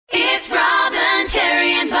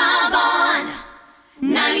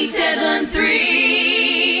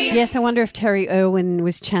97.3. Yes, I wonder if Terry Irwin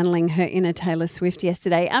was channeling her inner Taylor Swift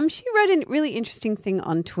yesterday. She wrote a really interesting thing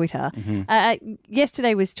on Twitter.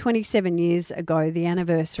 Yesterday was 27 years ago, the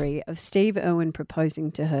anniversary of Steve Irwin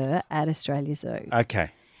proposing to her at Australia Zoo.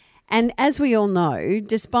 Okay. And as we all know,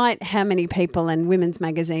 despite how many people and women's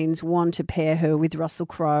magazines want to pair her with Russell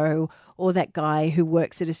Crowe or that guy who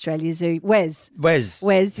works at Australia Zoo, Wes.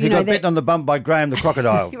 He got bitten on the bum by Graham the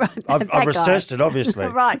crocodile. Right, I've researched it, obviously.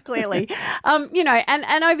 Right, clearly.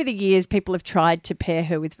 And over the years, people have tried to pair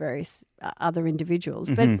her with various other individuals.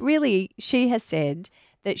 But really, she has said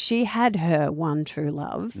that she had her one true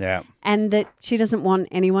love and that she doesn't want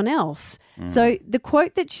anyone else. So the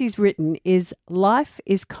quote that she's written is, "Life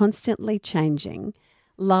is constantly changing.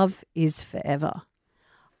 Love is forever."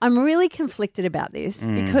 I'm really conflicted about this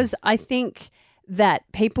because I think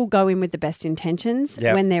that people go in with the best intentions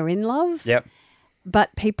when they're in love,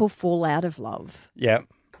 but people fall out of love.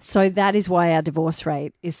 So that is why our divorce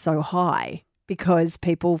rate is so high, because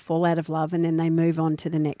people fall out of love and then they move on to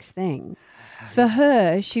the next thing. For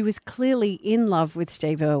her, she was clearly in love with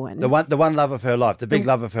Steve Irwin. The one love of her life, the big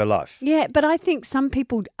love of her life. Yeah, but I think some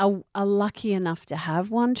people are lucky enough to have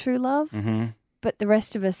one true love, but the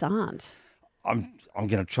rest of us aren't. I'm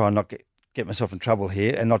going to try and not get myself in trouble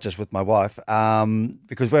here, and not just with my wife,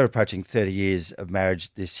 because we're approaching 30 years of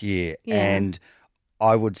marriage this year. Yeah. And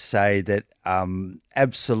I would say that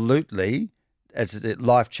absolutely,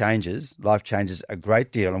 life changes a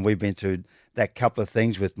great deal. And we've been through that couple of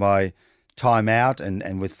things with my time out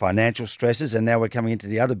and with financial stresses. And now we're coming into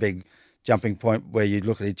the other big jumping point where you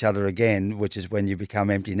look at each other again, which is when you become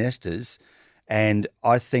empty nesters. And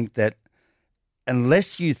I think that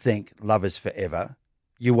unless you think love is forever,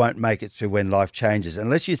 you won't make it through when life changes.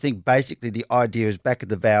 Unless you think basically the idea is back at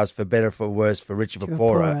the vows, for better, for worse, for richer, for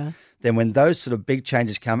poorer, then when those sort of big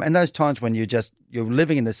changes come, and those times when you're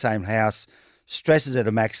living in the same house, stress is at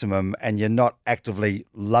a maximum and you're not actively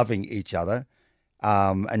loving each other,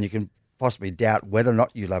 and you can possibly doubt whether or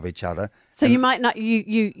not you love each other. So you might not,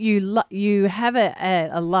 you have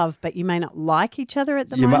a love, but you may not like each other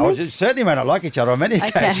at the moment? You certainly may not like each other on many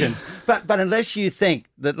occasions. But unless you think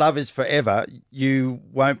that love is forever, you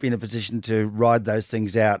won't be in a position to ride those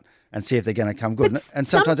things out and see if they're going to come good. And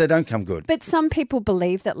sometimes they don't come good. But some people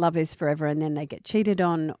believe that love is forever and then they get cheated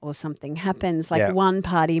on or something happens. Like one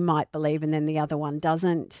party might believe and then the other one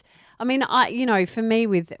doesn't. I mean, for me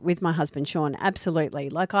with my husband, Sean, absolutely.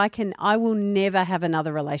 Like I will never have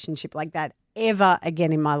another relationship like that ever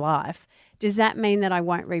again in my life. Does that mean that I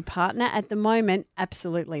won't re-partner? At the moment,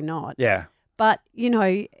 absolutely not. Yeah. But, he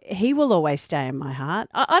will always stay in my heart.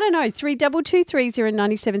 I don't know,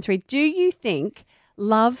 32230973. Do you think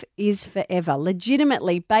love is forever,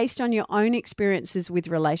 legitimately, based on your own experiences with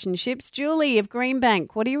relationships? Julie of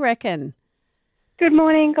Greenbank, what do you reckon? Good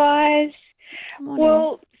morning, guys. Good morning.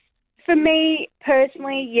 Well, for me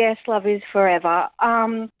personally, yes, love is forever.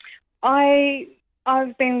 I've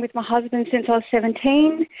been with my husband since I was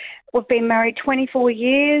 17. We've been married 24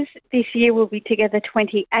 years. This year we'll be together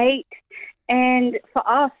 28. And for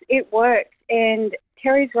us, it works. And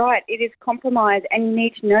Terry's right. It is compromise, and you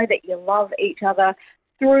need to know that you love each other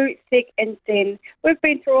through thick and thin. We've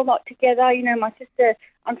been through a lot together. My sister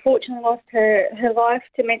unfortunately lost her life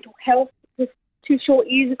to mental health just 2 short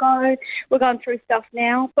years ago. We're going through stuff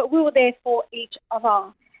now, but we were there for each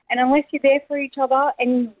other. And unless you're there for each other and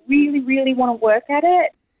you really, really want to work at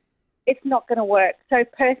it, it's not going to work. So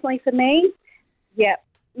personally for me,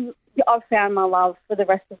 I've found my love for the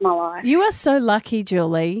rest of my life. You are so lucky,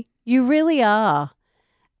 Julie. You really are.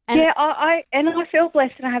 And I feel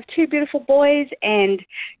blessed, and I have 2 beautiful boys, and,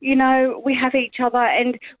 we have each other,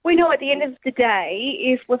 and we know at the end of the day,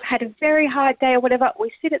 if we've had a very hard day or whatever,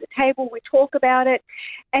 we sit at the table, we talk about it,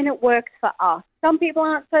 and it works for us. Some people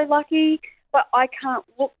aren't so lucky, but I can't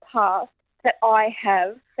look past that I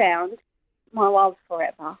have found my love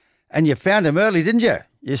forever. And you found him early, didn't you?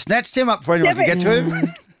 You snatched him up before anyone could get to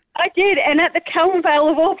him. I did, and at the Cullen Vale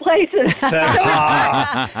of all places.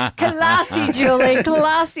 Classy, Julie,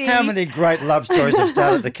 classy. How many great love stories have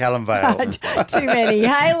started at the Cullen Vale? Too many.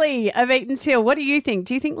 Hayley of Eaton's Hill, what do you think?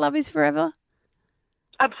 Do you think love is forever?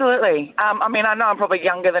 Absolutely. I know I'm probably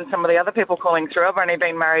younger than some of the other people calling through. I've only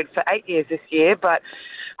been married for 8 years this year, but,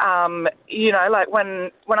 like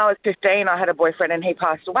when I was 15, I had a boyfriend and he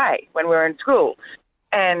passed away when we were in school.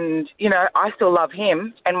 And, I still love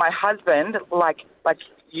him, and my husband, like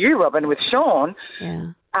you, Robin, with Sean,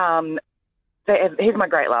 he's my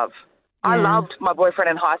great love. I loved my boyfriend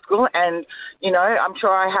in high school, and, I'm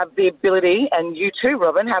sure I have the ability, and you too,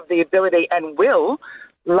 Robin, have the ability and will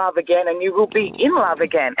love again, and you will be in love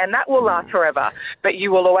again, and that will last forever. But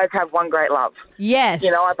you will always have one great love. Yes.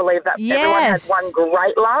 You know, I believe that everyone has one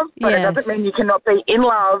great love, but it doesn't mean you cannot be in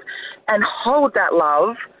love and hold that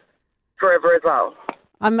love forever as well.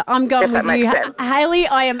 I'm going with you. Sense. Hayley,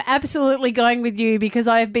 I am absolutely going with you because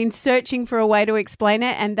I have been searching for a way to explain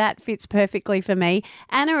it, and that fits perfectly for me.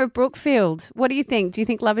 Anna of Brookfield, what do you think? Do you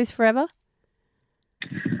think love is forever?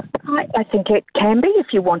 I think it can be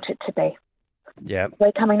if you want it to be. Yeah.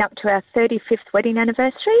 We're coming up to our 35th wedding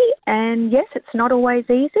anniversary, and yes, it's not always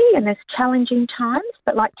easy and there's challenging times,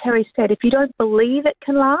 but like Terry said, if you don't believe it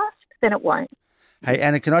can last, then it won't. Hey,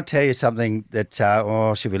 Anna, can I tell you something that,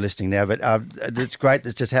 she'll be listening now, but it's great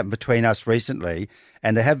that's just happened between us recently,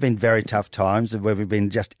 and there have been very tough times where we've been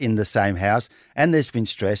just in the same house, and there's been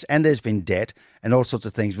stress, and there's been debt, and all sorts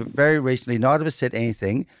of things. But very recently, neither of us said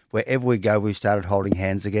anything. Wherever we go, we've started holding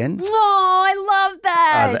hands again. Oh, I love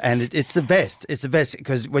that. And it's the best. It's the best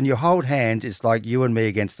because when you hold hands, it's like you and me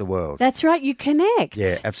against the world. That's right. You connect.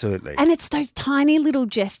 Yeah, absolutely. And it's those tiny little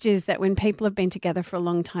gestures that when people have been together for a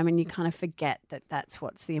long time and you kind of forget that that's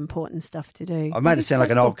what's the important stuff to do. I made it sound like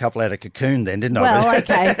an old couple out of Cocoon then, didn't I? Well,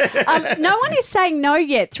 okay. No one is saying no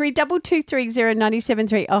yet.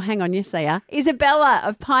 32230973. Oh, hang on. Yes, they are. Isabella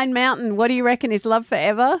of Pine Mountain. What do you reckon? Is love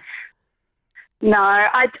forever? No,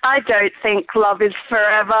 I don't think love is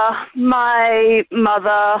forever. My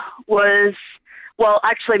mother was,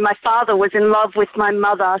 my father was in love with my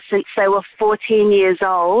mother since they were 14 years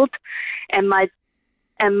old, and my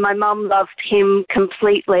mum loved him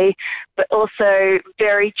completely, but also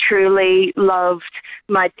very truly loved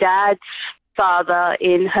my dad's father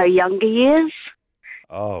in her younger years.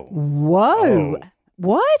 Oh. Whoa. Oh.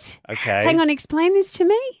 What? Okay. Hang on, explain this to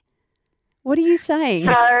me. What are you saying?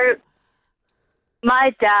 So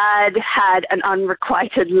my dad had an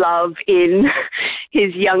unrequited love in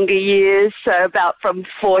his younger years, so about from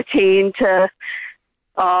 14 to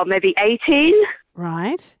maybe 18.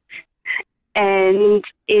 Right. And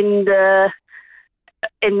in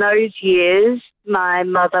those years, my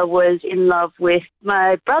mother was in love with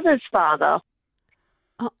my brother's father.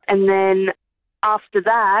 Oh. And then after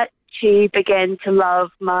that, she began to love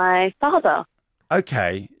my father.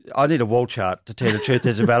 Okay, I need a wall chart to tell you the truth,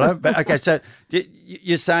 Isabella. But okay, so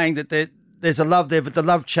you're saying that there's a love there, but the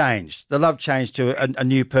love changed. The love changed to a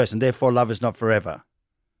new person. Therefore, love is not forever.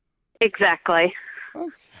 Exactly.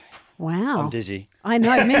 Wow. I'm dizzy. I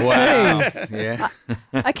know, me too. Wow. Yeah.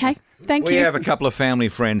 Okay, thank you. We have a couple of family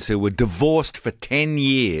friends who were divorced for 10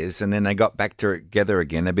 years and then they got back together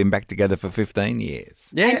again. They've been back together for 15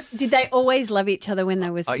 years. Yeah. And did they always love each other when they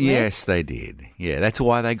were split? Yes, they did. Yeah, that's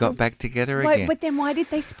why they got back together again. But then why did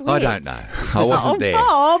they split? I don't know. I wasn't there.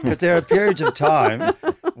 Bob. Because there are periods of time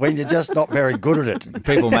when you're just not very good at it.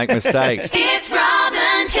 People make mistakes. It's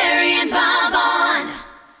Robin, Terry and Bob on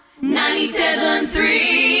 97.3.